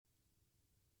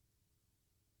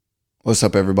What's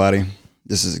up, everybody?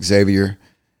 This is Xavier.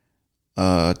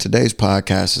 Today's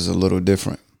podcast is a little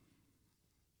different.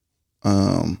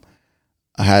 Um,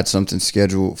 I had something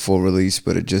scheduled for release,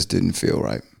 but it just didn't feel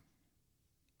right.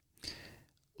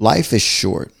 Life is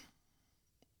short.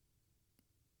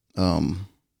 Um,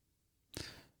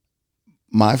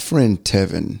 my friend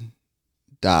Tevin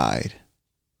died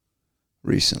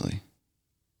recently.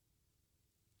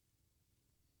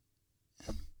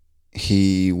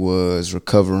 He was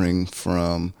recovering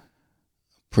from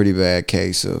a pretty bad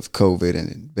case of COVID and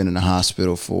had been in the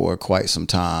hospital for quite some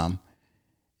time.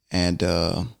 And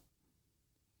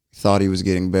thought he was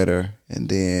getting better, and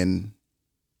then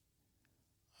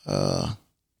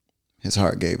his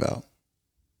heart gave out,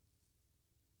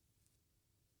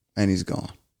 and he's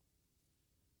gone.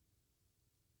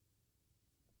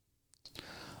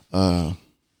 Uh,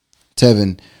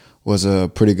 Tevin was a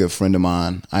pretty good friend of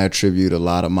mine. I attribute a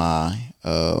lot of my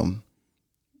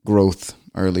growth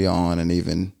early on, and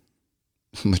even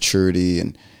maturity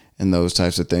and those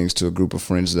types of things, to a group of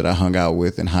friends that I hung out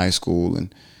with in high school.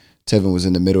 And Tevin was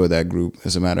in the middle of that group.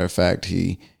 As a matter of fact,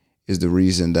 he is the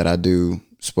reason that I do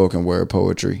spoken word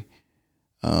poetry.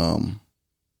 When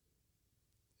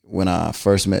I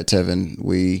first met Tevin,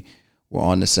 we were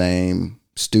on the same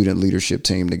student leadership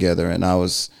team together, and I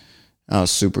was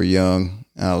super young.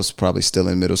 I was probably still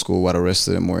in middle school while the rest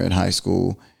of them were in high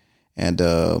school, and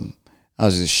I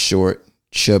was this short,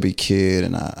 chubby kid,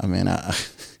 and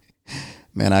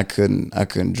I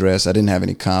couldn't dress. I didn't have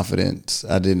any confidence.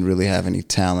 I didn't really have any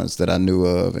talents that I knew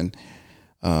of, and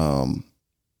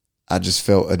I just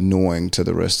felt annoying to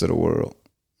the rest of the world.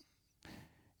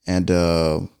 And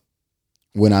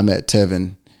when I met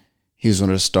Tevin, he was one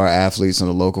of the star athletes on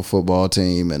the local football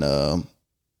team, and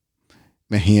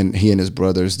man, he and his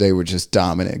brothers, they were just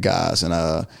dominant guys, and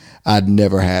I'd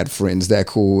never had friends that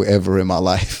cool ever in my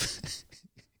life.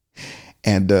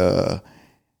 And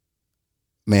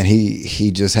man,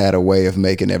 he just had a way of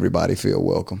making everybody feel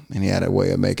welcome, and he had a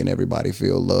way of making everybody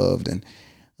feel loved, and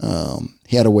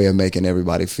he had a way of making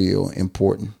everybody feel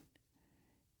important.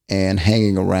 And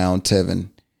hanging around Tevin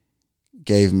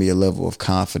gave me a level of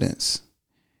confidence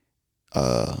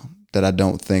that I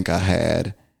don't think I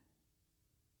had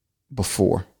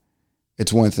before.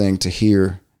 It's one thing to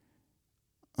hear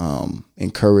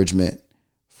encouragement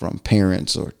from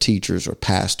parents or teachers or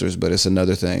pastors, but it's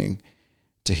another thing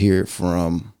to hear it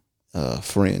from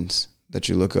friends that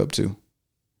you look up to.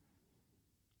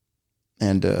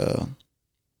 And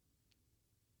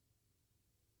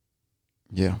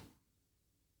yeah,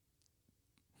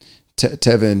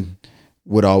 Tevin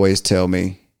would always tell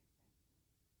me,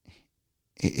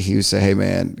 he would say, "Hey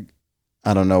man,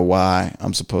 I don't know why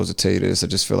I'm supposed to tell you this. I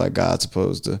just feel like God's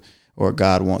supposed to, or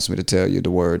God wants me to tell you the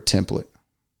word template."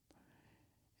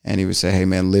 And he would say, "Hey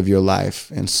man, live your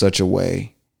life in such a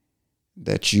way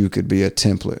that you could be a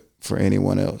template for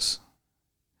anyone else."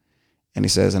 And he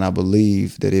says, and I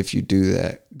believe that if you do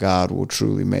that, God will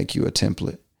truly make you a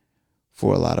template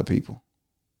for a lot of people.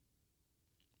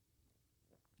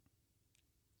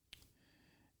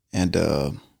 And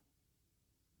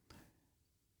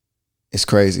it's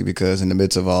crazy because in the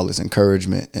midst of all this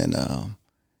encouragement, and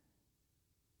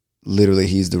literally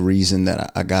he's the reason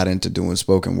that I got into doing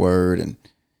spoken word. And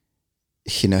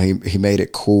you know, he made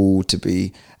it cool to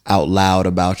be out loud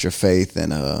about your faith,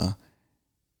 and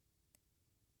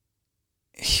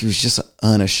he was just an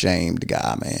unashamed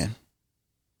guy, man.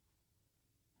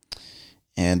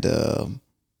 And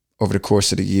over the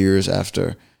course of the years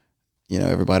after, you know,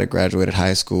 everybody graduated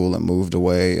high school and moved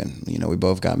away, and you know, we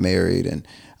both got married, and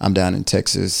I'm down in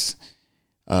Texas.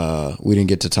 We didn't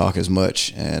get to talk as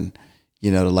much, and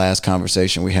you know, the last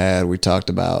conversation we had, we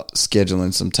talked about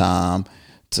scheduling some time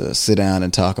to sit down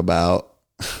and talk about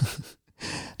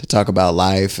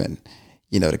life, and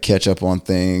you know, to catch up on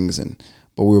things. And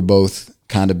but we were both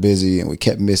kind of busy, and we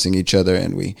kept missing each other,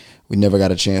 and we never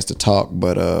got a chance to talk.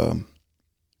 But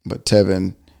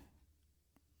Tevin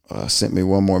sent me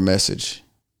one more message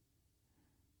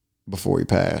before he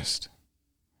passed.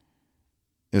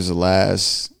 It was the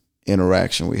last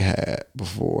interaction we had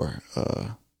before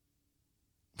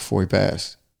he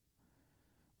passed,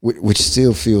 which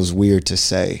still feels weird to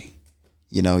say.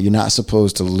 You know, you're not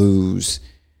supposed to lose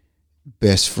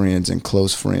best friends and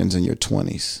close friends in your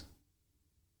 20s.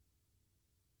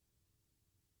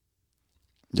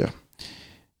 Yeah.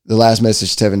 The last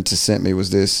message Tevin sent me was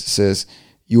this. It says,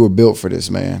 "You were built for this,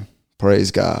 man.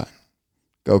 Praise God.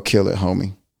 Go kill it,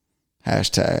 homie.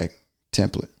 Hashtag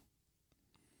template."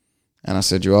 And I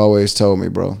said, "You always told me,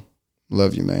 bro.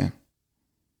 Love you, man."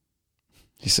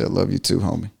 He said, "Love you too,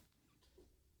 homie."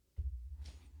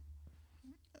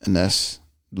 And that's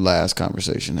last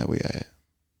conversation that we had.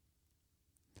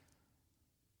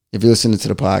 If you're listening to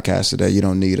the podcast today, you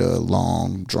don't need a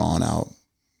long, drawn-out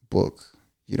book.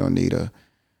 You don't need a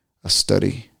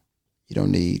study. You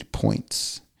don't need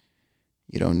points.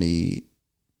 You don't need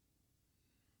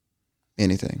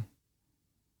anything.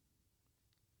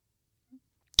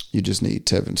 You just need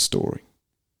Tevin's story.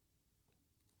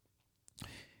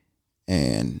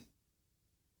 And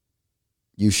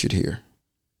you should hear.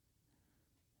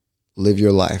 Live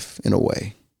your life in a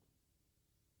way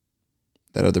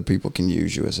that other people can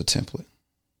use you as a template.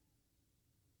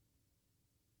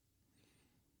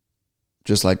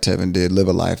 Just like Tevin did, live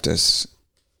a life that's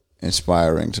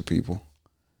inspiring to people.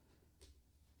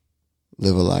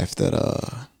 Live a life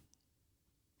that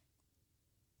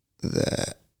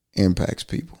impacts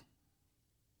people.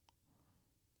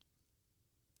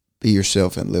 Be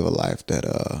yourself and live a life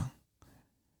that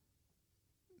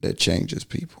changes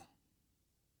people.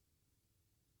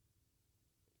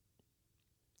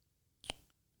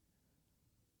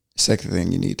 Second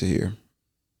thing you need to hear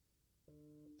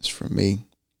is from me.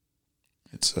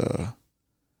 It's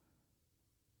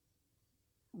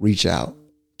reach out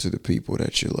to the people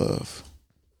that you love.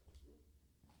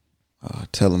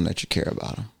 Tell them that you care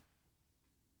about them.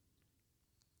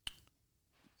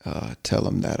 Tell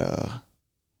them that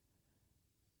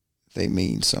they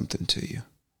mean something to you.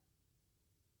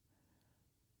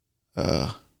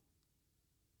 Because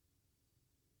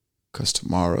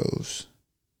tomorrow's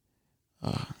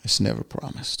it's never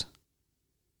promised.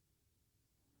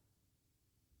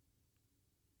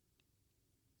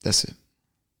 That's it.